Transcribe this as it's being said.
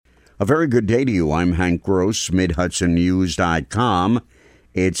A very good day to you. I'm Hank Gross, MidHudsonNews.com.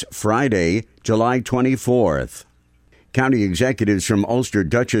 It's Friday, July 24th. County executives from Ulster,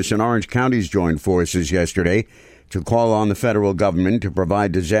 Dutchess, and Orange counties joined forces yesterday to call on the federal government to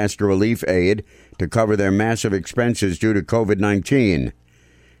provide disaster relief aid to cover their massive expenses due to COVID-19.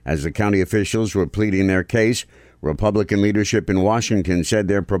 As the county officials were pleading their case, Republican leadership in Washington said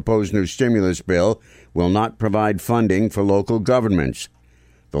their proposed new stimulus bill will not provide funding for local governments.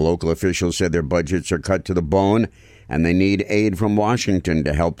 The local officials said their budgets are cut to the bone and they need aid from Washington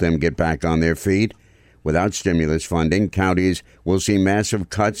to help them get back on their feet. Without stimulus funding, counties will see massive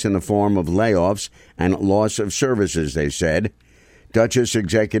cuts in the form of layoffs and loss of services, they said. Dutchess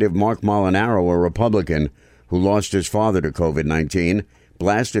Executive Marc Molinaro, a Republican who lost his father to COVID-19,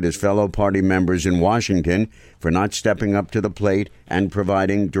 blasted his fellow party members in Washington for not stepping up to the plate and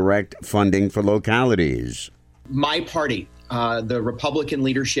providing direct funding for localities. My party, the Republican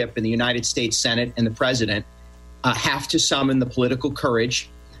leadership in the United States Senate and the president have to summon the political courage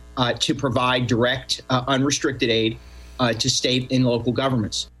to provide direct, unrestricted aid to state and local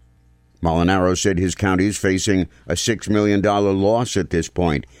governments. Molinaro said his county is facing a $6 million loss at this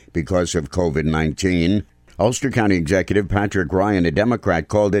point because of COVID-19. Ulster County Executive Patrick Ryan, a Democrat,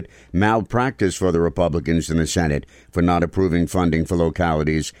 called it malpractice for the Republicans in the Senate for not approving funding for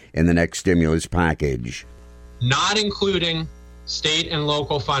localities in the next stimulus package. Not including state and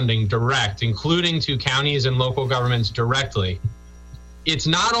local funding direct, including to counties and local governments directly, it's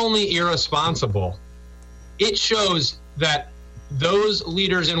not only irresponsible, it shows that those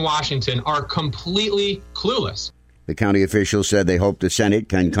leaders in Washington are completely clueless. The county officials said they hope the Senate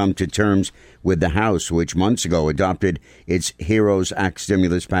can come to terms with the House, which months ago adopted its HEROES Act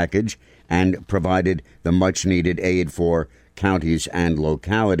stimulus package and provided the much-needed aid for counties and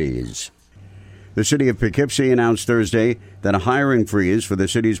localities. The city of Poughkeepsie announced Thursday that a hiring freeze for the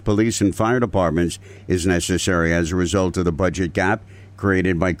city's police and fire departments is necessary as a result of the budget gap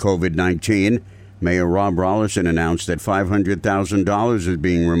created by COVID-19. Mayor Rob Rollerson announced that $500,000 is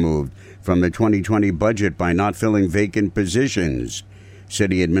being removed from the 2020 budget by not filling vacant positions.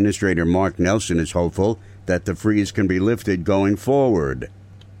 City Administrator Mark Nelson is hopeful that the freeze can be lifted going forward.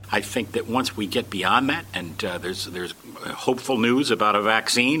 I think that once we get beyond that, and there's hopeful news about a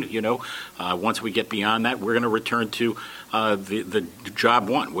vaccine, once we get beyond that, we're going to return to the job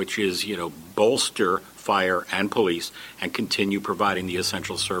one, which is, bolster fire and police and continue providing the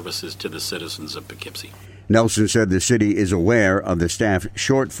essential services to the citizens of Poughkeepsie. Nelson said the city is aware of the staff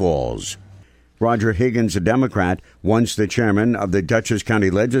shortfalls. Roger Higgins, a Democrat, once the chairman of the Dutchess County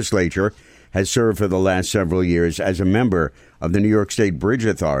Legislature, has served for the last several years as a member of the New York State Bridge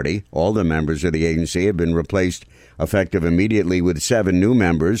Authority. All the members of the agency have been replaced effective immediately with 7 new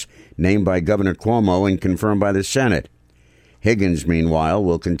members named by Governor Cuomo and confirmed by the Senate. Higgins, meanwhile,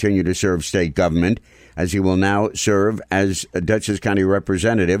 will continue to serve state government as he will now serve as a Dutchess County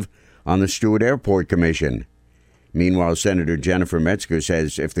representative on the Stewart Airport Commission. Meanwhile, Senator Jennifer Metzger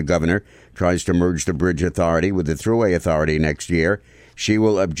says if the governor tries to merge the Bridge Authority with the Thruway Authority next year, she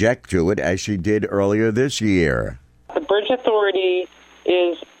will object to it as she did earlier this year. The Bridge Authority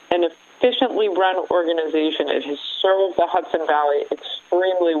is an efficiently run organization. It has served the Hudson Valley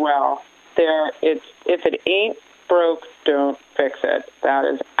extremely well. If it ain't broke, don't fix it. That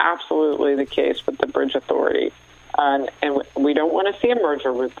is absolutely the case with the Bridge Authority. And we don't want to see a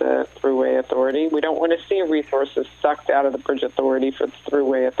merger with the Thruway Authority. We don't want to see resources sucked out of the Bridge Authority for the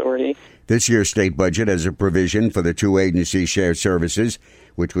Thruway Authority. This year's state budget has a provision for the two agencies' shared services,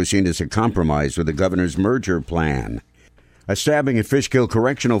 which was seen as a compromise with the governor's merger plan. A stabbing at Fishkill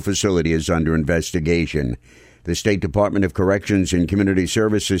Correctional Facility is under investigation. The State Department of Corrections and Community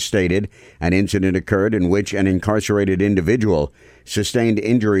Services stated an incident occurred in which an incarcerated individual sustained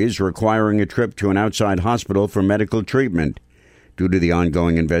injuries requiring a trip to an outside hospital for medical treatment. Due to the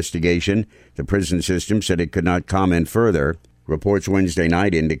ongoing investigation, the prison system said it could not comment further. Reports Wednesday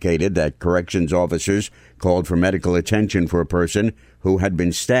night indicated that corrections officers called for medical attention for a person who had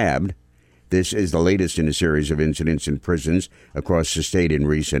been stabbed. This is the latest in a series of incidents in prisons across the state in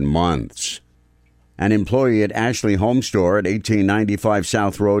recent months. An employee at Ashley Home Store at 1895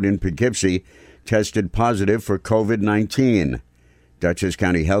 South Road in Poughkeepsie tested positive for COVID-19. Dutchess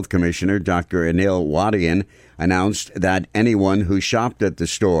County Health Commissioner Dr. Anil Wadian announced that anyone who shopped at the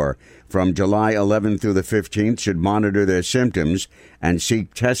store from July 11th through the 15th should monitor their symptoms and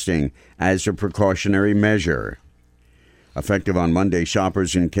seek testing as a precautionary measure. Effective on Monday,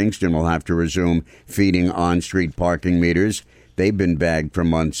 shoppers in Kingston will have to resume feeding on-street parking meters. They've been bagged for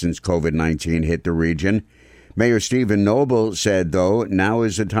months since COVID-19 hit the region. Mayor Stephen Noble said, though, now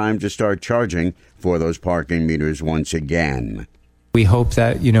is the time to start charging for those parking meters once again. We hope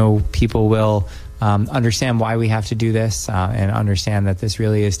that, people will understand why we have to do this and understand that this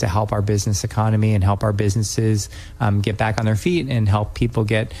really is to help our business economy and help our businesses get back on their feet and help people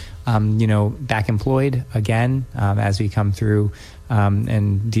get, back employed again as we come through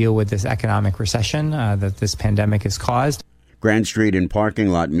and deal with this economic recession that this pandemic has caused. Grant Street and parking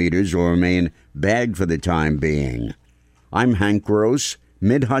lot meters will remain bagged for the time being. I'm Hank Gross,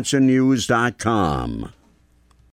 MidHudsonNews.com.